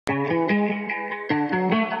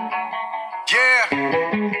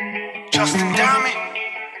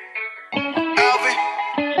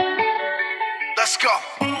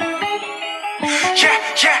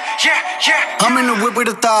I'm in the whip with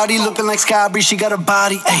authority, looking like Sky Bree, she got a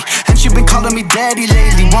body, ayy. And she been calling me daddy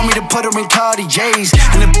lately, want me to put her in Cartiers,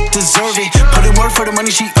 and the deserve it. Put in work for the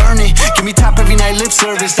money, she earn it. Give me top every night, lip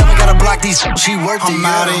service. Now I gotta block these, she worth it. I'm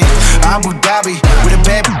out in Abu Dhabi, with a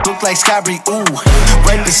bad look like Sky Bree, ooh.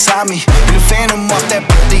 Right beside me, in the phantom off that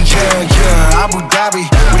body, yeah. Abu Dhabi,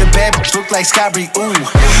 with a bad look like Sky Bree, ooh.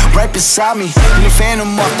 Right beside me, in the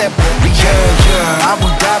phantom off that body, yeah. Abu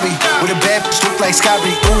Dhabi, with a bad look like Sky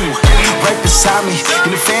Bree, ooh. Right beside me,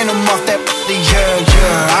 in the phantom off that body,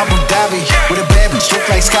 yeah. Abu Dhabi, with a bad look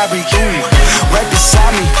like Sky Bree, ooh. Right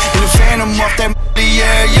beside me, in the phantom off that body,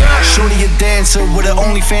 yeah. Shorty a dancer with her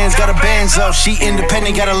OnlyFans, got her bands up. She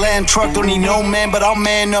independent, got a land truck, don't need no man, but I'll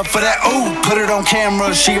man up for that. Ooh, put it on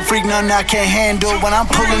camera, she a freak, nothing I can't handle. When I'm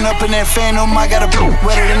pulling up in that phantom, I got a blue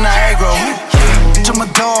wetter than Niagara. To my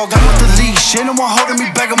dog, I'm with the leash, ain't no one holding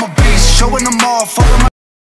me back, I'm a beast. Showing them off, fucking my